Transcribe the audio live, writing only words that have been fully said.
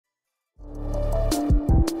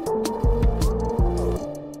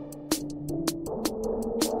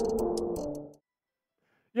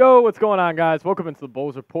Yo, what's going on, guys? Welcome into the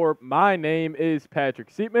Bulls Report. My name is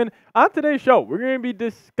Patrick Siepman. On today's show, we're going to be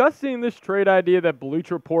discussing this trade idea that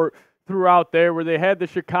Bleacher Report threw out there where they had the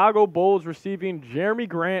Chicago Bulls receiving Jerami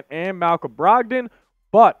Grant and Malcolm Brogdon,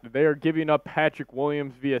 but they are giving up Patrick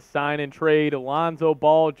Williams via sign and trade, Lonzo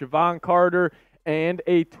Ball, Jevon Carter, and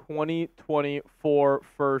a 2024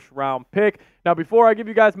 first-round pick. Now, before I give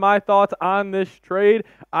you guys my thoughts on this trade,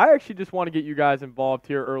 I actually just want to get you guys involved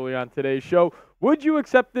here early on today's show. Would you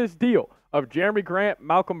accept this deal of Jerami Grant,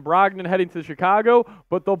 Malcolm Brogdon heading to Chicago,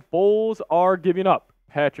 but the Bulls are giving up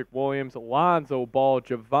Patrick Williams, Lonzo Ball,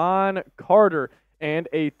 Jevon Carter, and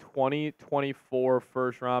a 2024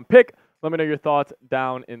 first-round pick? Let me know your thoughts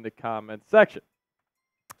down in the comments section.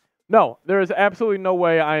 No, there is absolutely no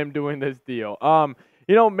way I am doing this deal.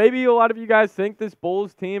 Maybe a lot of you guys think this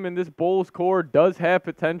Bulls team and this Bulls core does have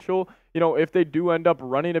potential, if they do end up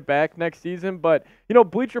running it back next season. But,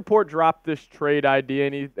 Bleacher Report dropped this trade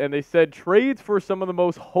idea, and they said trades for some of the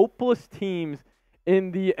most hopeless teams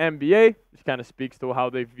in the NBA, which kind of speaks to how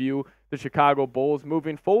they view the Chicago Bulls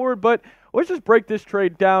moving forward. But let's just break this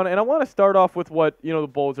trade down, and I want to start off with what, the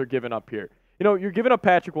Bulls are giving up here. You're giving up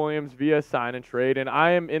Patrick Williams via sign and trade, and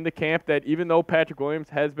I am in the camp that even though Patrick Williams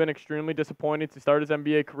has been extremely disappointing to start his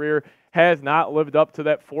NBA career, has not lived up to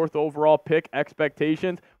that 4th overall pick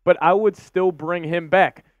expectations, but I would still bring him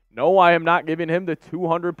back. No, I am not giving him the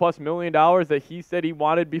 $200+ million that he said he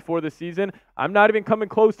wanted before the season. I'm not even coming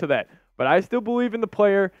close to that. But I still believe in the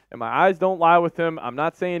player, and my eyes don't lie with him. I'm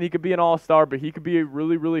not saying he could be an all-star, but he could be a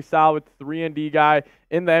really, really solid 3-and-D guy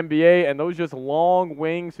in the NBA, and those just long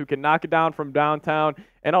wings who can knock it down from downtown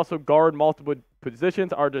and also guard multiple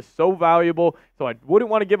positions are just so valuable. So I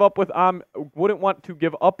wouldn't want to give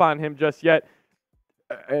up on him just yet.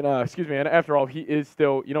 And and after all, he is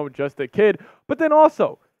still, just a kid. But then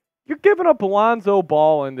also, you're giving up Lonzo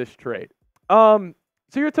Ball in this trade. So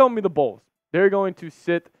you're telling me the Bulls, they're going to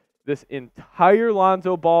sit this entire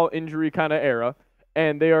Lonzo Ball injury kind of era,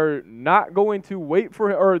 and they are not going to wait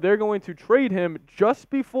for him, or they're going to trade him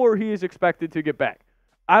just before he is expected to get back.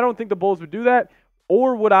 I don't think the Bulls would do that,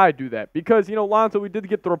 or would I do that? Because, Lonzo, we did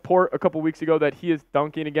get the report a couple weeks ago that he is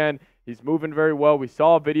dunking again. He's moving very well. We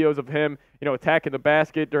saw videos of him, attacking the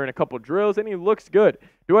basket during a couple drills, and he looks good.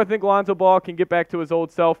 Do I think Lonzo Ball can get back to his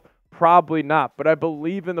old self? Probably not, but I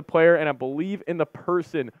believe in the player, and I believe in the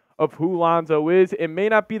person of who Lonzo is. It may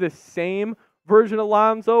not be the same version of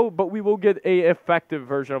Lonzo, but we will get a effective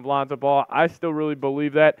version of Lonzo Ball. I still really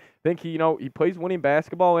believe that. I think he plays winning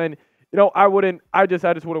basketball, and I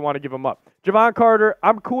just wouldn't want to give him up. Jevon Carter,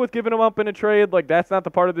 I'm cool with giving him up in a trade. Like, that's not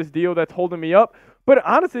the part of this deal that's holding me up. But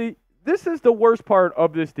honestly, this is the worst part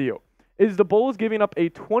of this deal, is the Bulls giving up a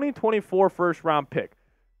 2024 first-round pick.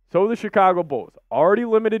 So the Chicago Bulls, already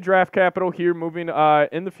limited draft capital here moving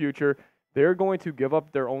in the future, they're going to give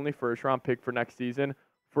up their only first-round pick for next season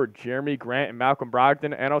for Jerami Grant and Malcolm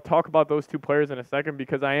Brogdon. And I'll talk about those two players in a second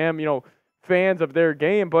because I am, fans of their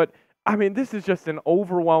game. But, this is just an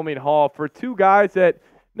overwhelming haul for two guys that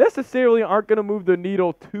necessarily aren't going to move the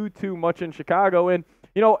needle too much in Chicago. And,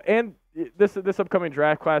 this upcoming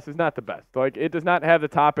draft class is not the best. Like, it does not have the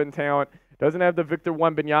top-end talent. Doesn't have the Victor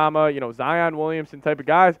Wembanyama, Zion Williamson type of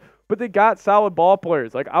guys. But they got solid ball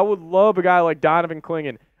players. Like, I would love a guy like Donovan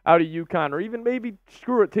Clingan out of UConn, or even maybe,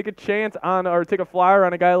 take a chance on, or take a flyer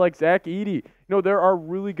on a guy like Zach Edey. There are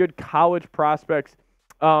really good college prospects,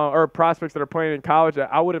 or prospects that are playing in college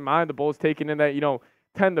that I wouldn't mind the Bulls taking in that,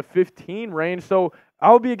 10 to 15 range. So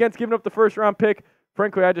I would be against giving up the first round pick.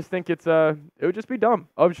 Frankly, I just think it would just be dumb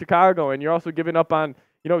of Chicago, and you're also giving up on,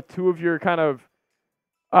 two of your kind of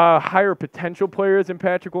higher potential players in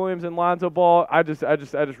Patrick Williams and Lonzo Ball. I just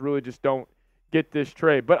really just don't get this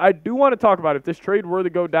trade. But I do want to talk about, if this trade were to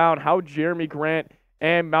go down, how Jerami Grant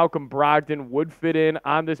and Malcolm Brogdon would fit in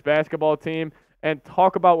on this basketball team, and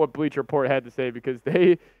talk about what Bleacher Report had to say, because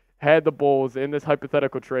they had the Bulls in this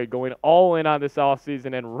hypothetical trade going all in on this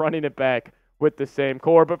offseason and running it back with the same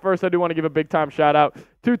core. But first, I do want to give a big-time shout-out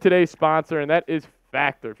to today's sponsor, and that is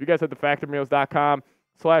Factor. If you guys head to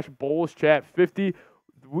factormeals.com/BullsChat50,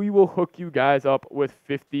 we will hook you guys up with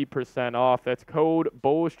 50% off. That's code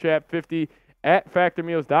BullsChat50 at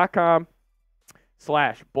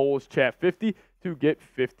factormeals.com/BullsChat50 to get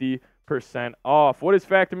 50% off. What is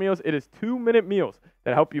Factor Meals? It is 2-minute meals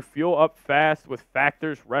that help you fuel up fast with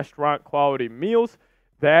Factor's restaurant quality meals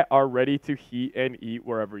that are ready to heat and eat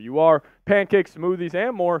wherever you are. Pancakes, smoothies,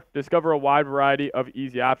 and more. Discover a wide variety of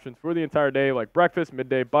easy options for the entire day, like breakfast,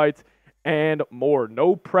 midday bites, and more.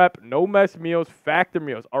 No prep, no mess meals. Factor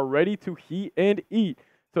meals are ready to heat and eat.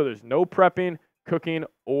 So there's no prepping, cooking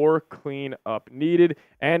or clean up needed,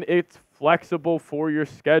 and it's flexible for your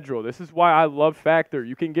schedule. This is why I love Factor.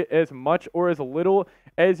 You can get as much or as little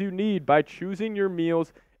as you need by choosing your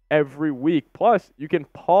meals every week. Plus, you can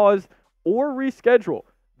pause or reschedule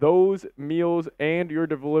those meals and your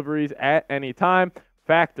deliveries at any time.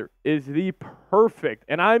 Factor is the perfect,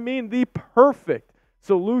 and I mean the perfect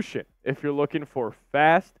solution if you're looking for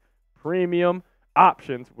fast, premium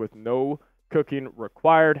options with no cooking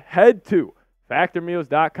required. Head to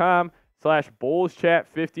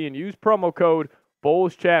factormeals.com/BullsChat50 and use promo code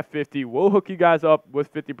BullsChat50. We'll hook you guys up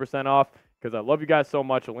with 50% off because I love you guys so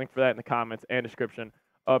much. A link for that in the comments and description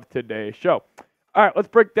of today's show. All right, let's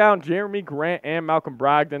break down Jerami Grant and Malcolm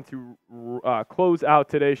Brogdon to close out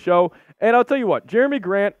today's show. And I'll tell you what, Jerami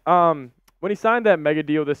Grant, when he signed that mega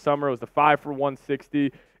deal this summer, it was the 5 for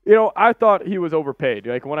 $160. You know, I thought he was overpaid.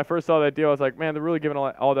 Like, when I first saw that deal, I was like, man, they're really giving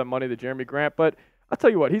all that money to Jerami Grant. But I'll tell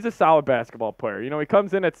you what, he's a solid basketball player. You know, he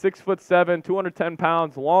comes in at 6'7", 210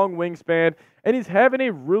 pounds, long wingspan, and he's having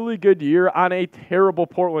a really good year on a terrible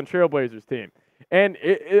Portland Trailblazers team. And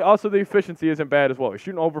also the efficiency isn't bad as well. He's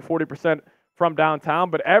shooting over 40% from downtown,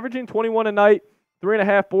 but averaging 21 a night,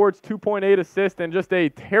 3.5 boards, 2.8 assists, and just a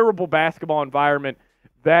terrible basketball environment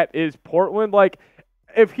that is Portland. Like,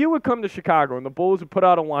 if he would come to Chicago and the Bulls would put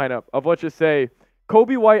out a lineup of, let's just say,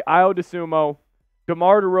 Kobe White, Ayo Dosunmu,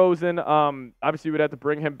 DeMar DeRozan, obviously we'd have to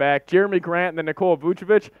bring him back, Jerami Grant, and then Nikola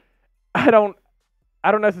Vucevic, I don't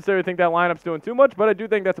necessarily think that lineup's doing too much, but I do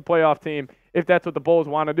think that's a playoff team if that's what the Bulls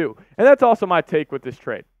want to do. And that's also my take with this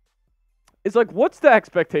trade. It's like, what's the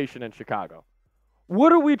expectation in Chicago?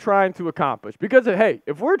 What are we trying to accomplish? Because, hey,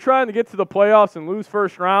 if we're trying to get to the playoffs and lose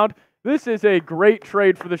first round, this is a great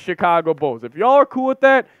trade for the Chicago Bulls. If y'all are cool with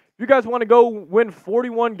that, if you guys want to go win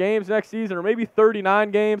 41 games next season or maybe 39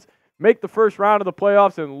 games, make the first round of the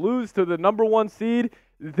playoffs and lose to the number 1 seed,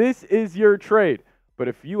 this is your trade. But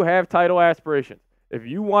if you have title aspirations, if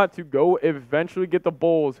you want to go eventually get the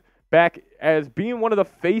Bulls back as being one of the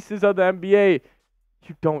faces of the NBA,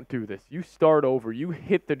 you don't do this. You start over. You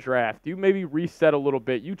hit the draft. You maybe reset a little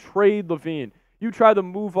bit. You trade LaVine. You try to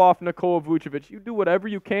move off Nikola Vucevic. You do whatever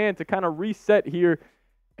you can to kind of reset here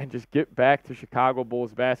and just get back to Chicago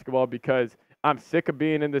Bulls basketball, because I'm sick of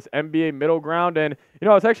being in this NBA middle ground. And, you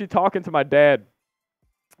know, I was actually talking to my dad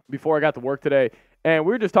before I got to work today, and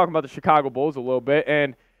we were just talking about the Chicago Bulls a little bit.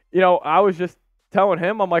 And, you know, I was just telling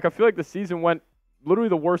him, I'm like, I feel like the season went literally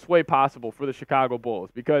the worst way possible for the Chicago Bulls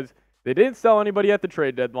because they didn't sell anybody at the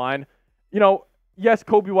trade deadline. You know, yes,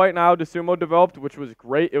 Kobe White and Ayo Dosunmu developed, which was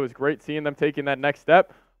great. It was great seeing them taking that next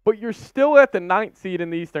step. But you're still at the 9th seed in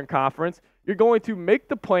the Eastern Conference. You're going to make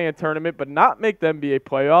the play-in tournament but not make the NBA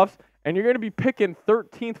playoffs. And you're going to be picking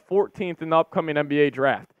 13th, 14th in the upcoming NBA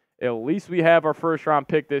draft. At least we have our first-round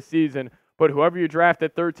pick this season. But whoever you draft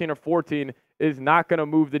at 13 or 14 is not going to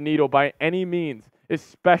move the needle by any means,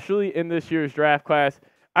 especially in this year's draft class.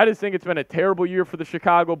 I just think it's been a terrible year for the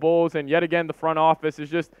Chicago Bulls, and yet again, the front office is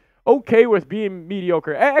just okay with being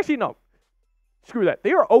mediocre. Actually, no. Screw that.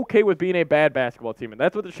 They are okay with being a bad basketball team, and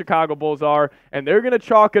that's what the Chicago Bulls are, and they're going to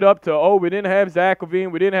chalk it up to, oh, we didn't have Zach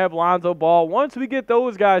LaVine, we didn't have Lonzo Ball. Once we get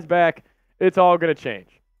those guys back, it's all going to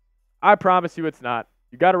change. I promise you it's not.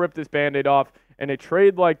 You got to rip this Band-Aid off, and a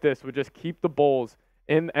trade like this would just keep the Bulls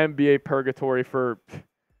in NBA purgatory for,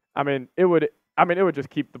 it would just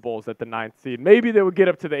keep the Bulls at the 9th seed. Maybe they would get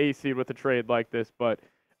up to the 8th seed with a trade like this, but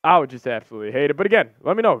I would just absolutely hate it. But again,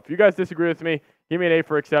 let me know. If you guys disagree with me, give me an A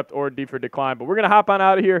for accept or a D for decline. But we're going to hop on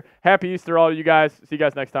out of here. Happy Easter, all of you guys. See you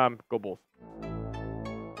guys next time. Go Bulls.